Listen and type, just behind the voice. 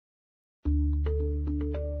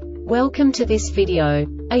Welcome to this video.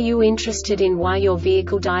 Are you interested in why your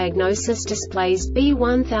vehicle diagnosis displays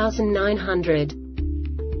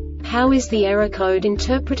B1900? How is the error code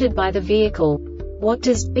interpreted by the vehicle? What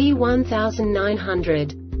does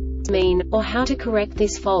B1900 mean, or how to correct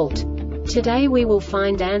this fault? Today we will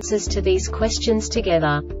find answers to these questions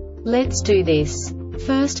together. Let's do this.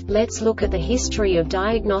 First, let's look at the history of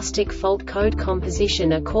diagnostic fault code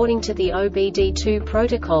composition according to the OBD2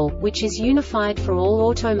 protocol, which is unified for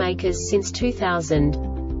all automakers since 2000.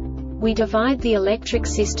 We divide the electric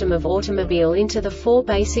system of automobile into the four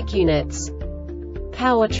basic units: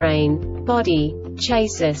 powertrain, body,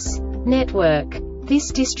 chassis, network. This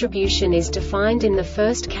distribution is defined in the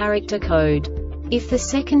first character code. If the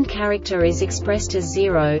second character is expressed as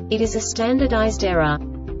 0, it is a standardized error.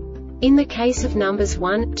 In the case of numbers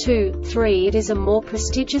 1, 2, 3, it is a more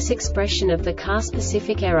prestigious expression of the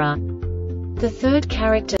car-specific error. The third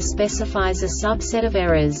character specifies a subset of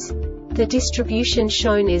errors. The distribution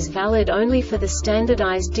shown is valid only for the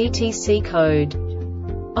standardized DTC code.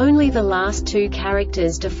 Only the last two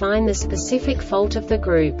characters define the specific fault of the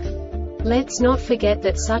group. Let's not forget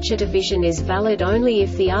that such a division is valid only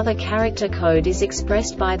if the other character code is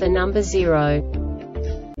expressed by the number 0.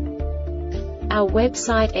 Our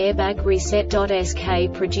website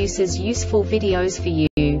airbagreset.sk produces useful videos for you.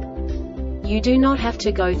 You do not have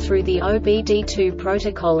to go through the OBD2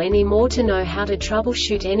 protocol anymore to know how to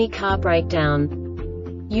troubleshoot any car breakdown.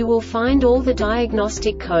 You will find all the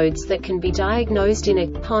diagnostic codes that can be diagnosed in a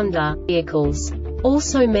Honda vehicles.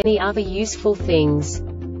 Also many other useful things.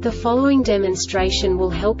 The following demonstration will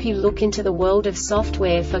help you look into the world of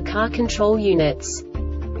software for car control units.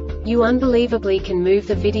 You unbelievably can move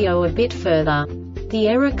the video a bit further. The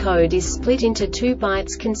error code is split into 2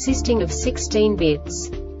 bytes consisting of 16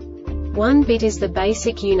 bits. 1 bit is the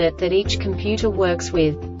basic unit that each computer works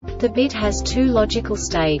with. The bit has 2 logical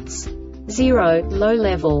states: 0, low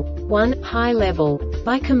level, 1, high level.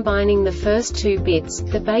 By combining the first 2 bits,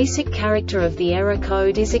 the basic character of the error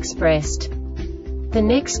code is expressed. The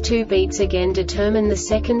next 2 beats again determine the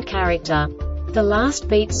second character. The last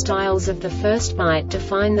beat styles of the first byte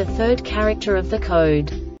define the third character of the code.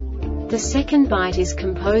 The second byte is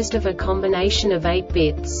composed of a combination of 8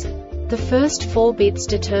 bits. The first 4 bits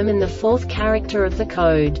determine the fourth character of the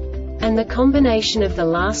code. And the combination of the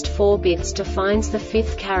last 4 bits defines the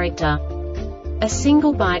fifth character. A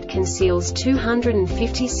single byte conceals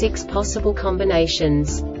 256 possible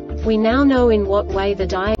combinations. We now know in what way the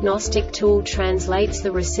diagnostic tool translates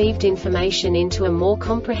the received information into a more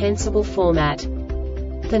comprehensible format.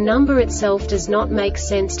 The number itself does not make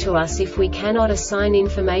sense to us if we cannot assign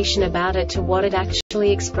information about it to what it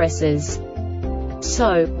actually expresses.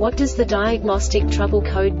 So, what does the diagnostic trouble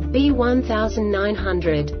code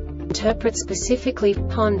B1900 interpret specifically for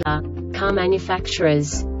Honda car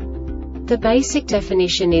manufacturers? The basic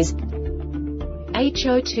definition is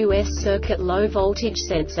HO2S circuit low voltage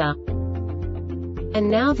sensor.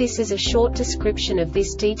 And now this is a short description of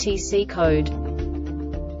this DTC code.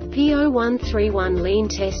 P0131 lean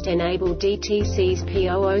test enable DTCs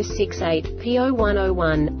P0068,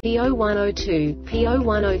 P0101, P0102,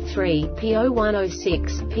 P0103,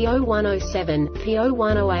 P0106, P0107,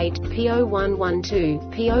 P0108, P0112,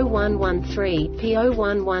 P0113,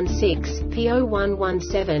 P0116,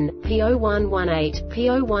 P0117, P0118,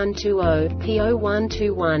 P0120,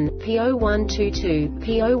 P0121, P0122,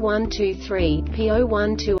 P0123,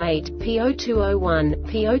 P0128, P0201,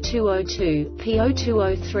 P0202,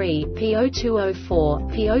 P0203, P0204,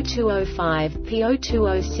 P0205,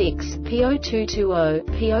 P0206, P0220,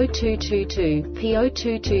 P0222,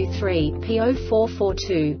 P0223, P0442,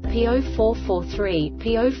 P0443,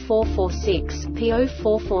 P0446,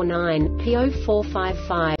 P0449,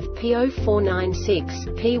 P0455, P0496,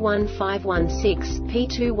 P1516,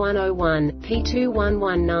 P2101,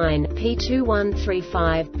 P2119,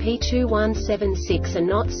 P2135, P2176 are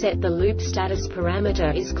not set. The loop status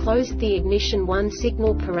parameter is closed. The ignition 1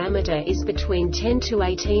 signal parameter is between 10 to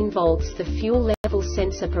 18 volts. The fuel level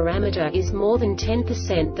sensor parameter is more than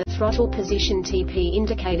 10%. The throttle position TP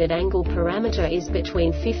indicated angle parameter is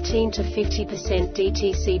between 15 to 50%.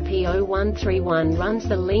 DTC P0131 runs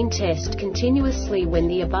the lean test continuously when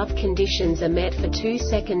the above conditions are met for 2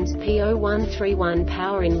 seconds. P0131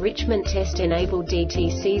 power enrichment test enabled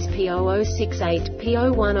DTCs P0068,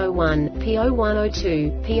 P0101,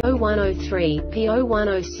 P0102, P0103,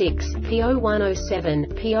 P0106, P0107,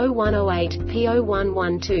 P0108,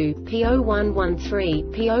 P0112, P0113,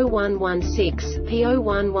 P0116,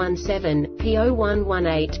 P0117,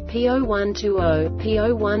 P0118, P0120,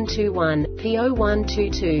 P0121,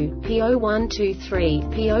 P0122, P0123,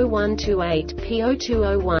 P0128,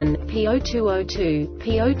 P0201, P0202,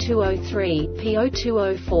 P0203,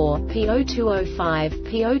 P0204, P0205,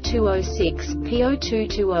 P0206,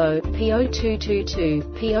 P0220, P0222,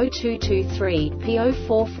 P0223,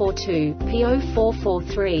 P0442,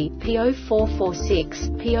 P0443, P0446,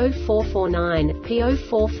 P0449,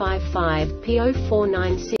 P0455,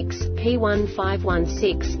 P0496,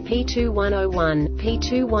 P1516, P2101,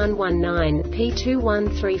 P2119,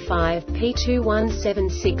 P2135,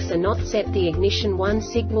 P2176 are not set. The ignition 1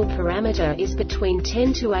 signal parameter is between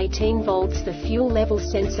 10 to 18 volts. The fuel level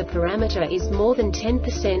sensor parameter is more than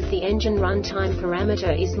 10%. The engine runtime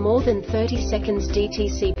parameter is more than 30 seconds.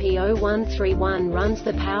 DTC P0131 runs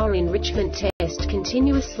the power enrichment test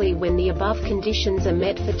continuously when the above conditions are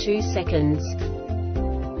met for 2 seconds.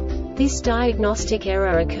 This diagnostic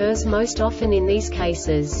error occurs most often in these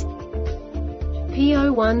cases.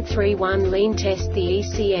 P0131 lean test. The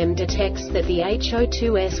ECM detects that the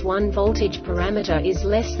HO2S1 voltage parameter is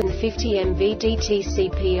less than 50 mV.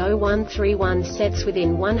 DTC P0131 sets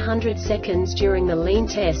within 100 seconds during the lean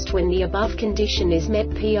test when the above condition is met.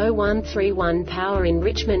 P0131 power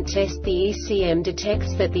enrichment test. The ECM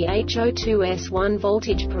detects that the HO2S1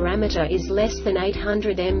 voltage parameter is less than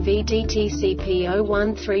 800 mV. DTC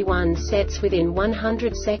P0131 sets within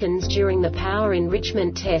 100 seconds during the power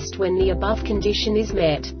enrichment test when the above condition is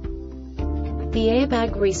met. The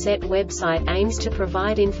Airbag Reset website aims to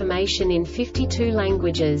provide information in 52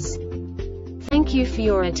 languages. Thank you for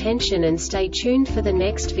your attention and stay tuned for the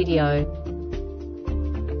next video.